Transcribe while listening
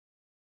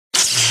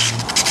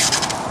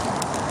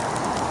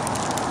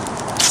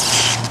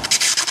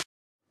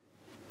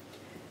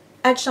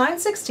At Shine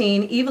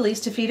 16,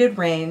 Evilise defeated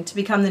Reign to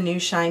become the new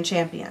Shine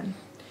champion.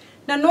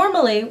 Now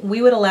normally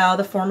we would allow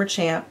the former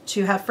champ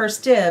to have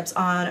first dibs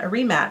on a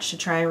rematch to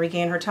try and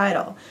regain her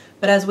title,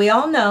 but as we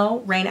all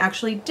know, Reign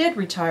actually did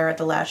retire at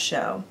the last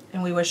show,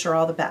 and we wish her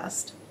all the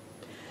best.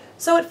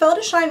 So it fell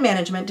to Shine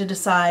management to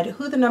decide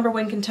who the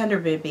 #1 contender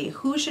would be,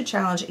 who should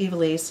challenge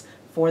Evilise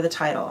for the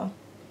title.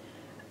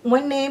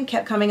 One name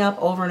kept coming up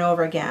over and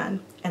over again,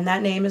 and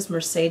that name is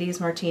Mercedes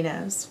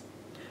Martinez.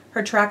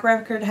 Her track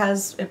record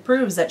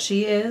proves that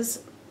she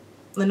is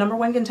the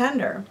 #1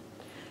 contender.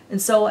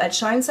 And so at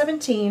Shine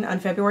 17 on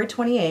February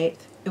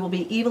 28th, it will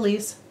be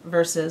Evilise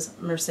versus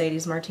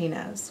Mercedes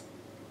Martinez.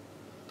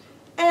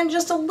 And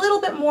just a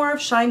little bit more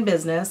of Shine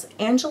business,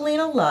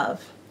 Angelina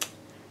Love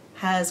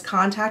has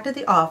contacted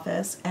the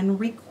office and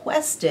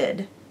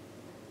requested,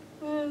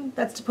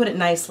 that's to put it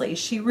nicely,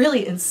 she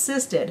really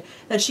insisted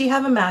that she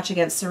have a match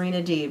against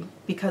Serena Deeb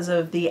because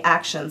of the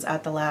actions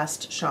at the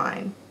last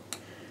Shine.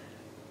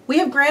 We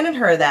have granted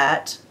her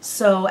that,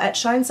 so at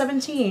Shine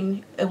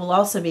 17, it will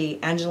also be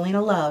Angelina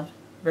Love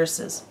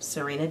versus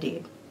Serena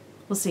Deeb.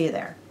 We'll see you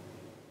there.